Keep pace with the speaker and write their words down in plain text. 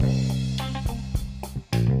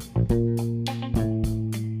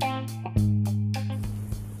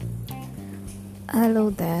Hello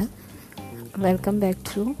there, welcome back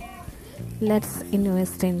to Let's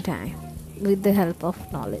Invest in Time with the help of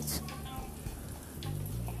knowledge.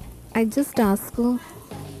 I just asked a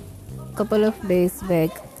couple of days back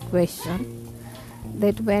question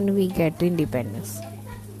that when we get independence.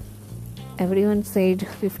 Everyone said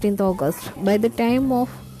 15th August. By the time of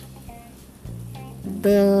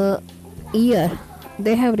the year,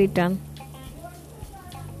 they have written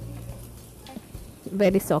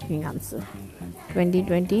very shocking answer.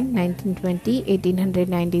 2020, 1920,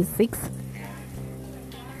 1896,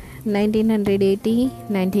 1980,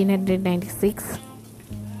 1996.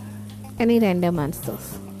 Any random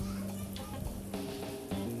answers.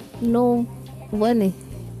 No one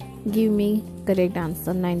give me correct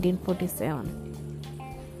answer. 1947.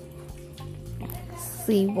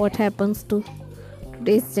 See what happens to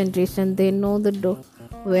today's generation. They know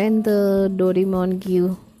when the Doraemon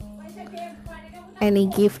give any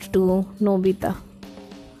gift to Nobita.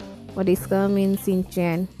 What is coming?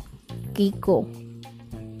 Shinchan, Kiko.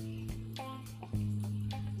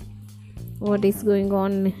 What is going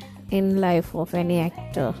on in life of any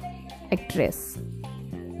actor, actress?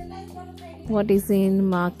 What is in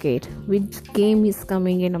market? Which game is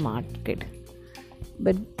coming in a market?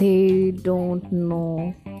 But they don't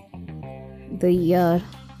know the year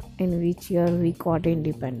in which year we got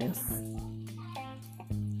independence.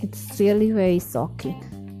 It's really very shocking.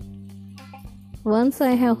 Once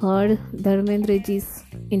I have heard Dharmendra ji's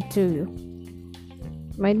interview.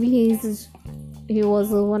 Might be he was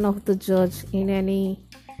one of the judge in any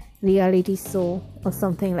reality show or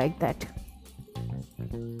something like that.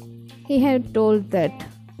 He had told that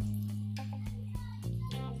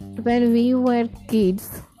when we were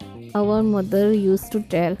kids, our mother used to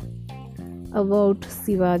tell about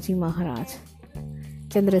Shivaji Maharaj,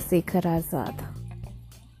 Chandrasekhar Azad.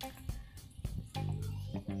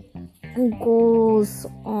 And goes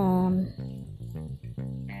on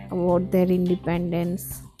about their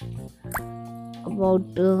independence, about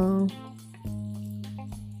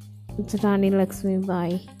Rani Lakshmi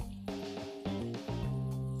Bai,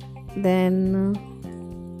 then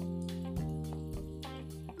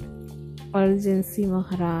Arjan Singh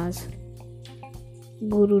Maharaj,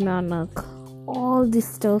 Guru Nanak, all this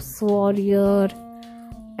stuff's warrior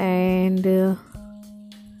and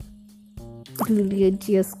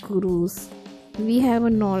religious gurus. We have a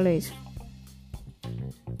knowledge.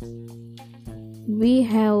 We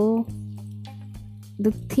have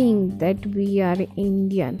the thing that we are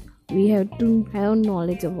Indian. We have to have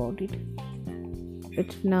knowledge about it.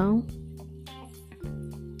 But now,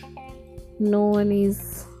 no one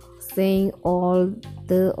is saying all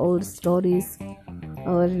the old stories,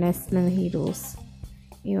 our national heroes.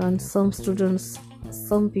 Even some students,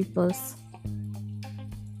 some peoples,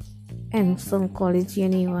 and some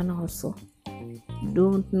collegian even also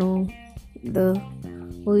don't know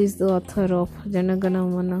who is the author of Jana Gana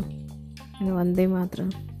Mana and Vande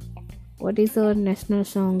Mataram. What is our national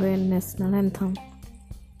song and national anthem?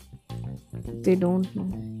 They don't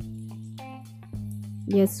know.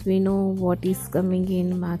 Yes, we know what is coming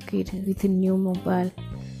in market with a new mobile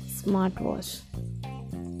smartwatch.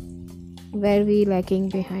 Where we lacking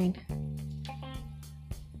behind?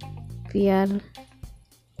 We are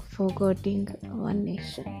forgetting our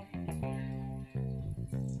nation.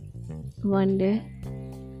 One day,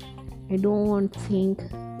 I don't want to think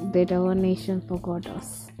that our nation forgot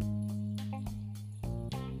us.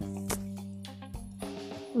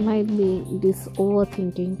 Might be it is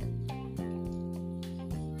overthinking,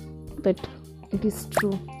 but it is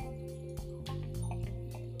true.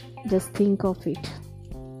 Just think of it.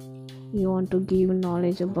 You want to give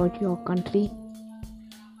knowledge about your country,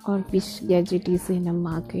 or which gadget is in a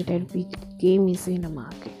market and which game is in a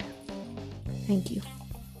market. Thank you.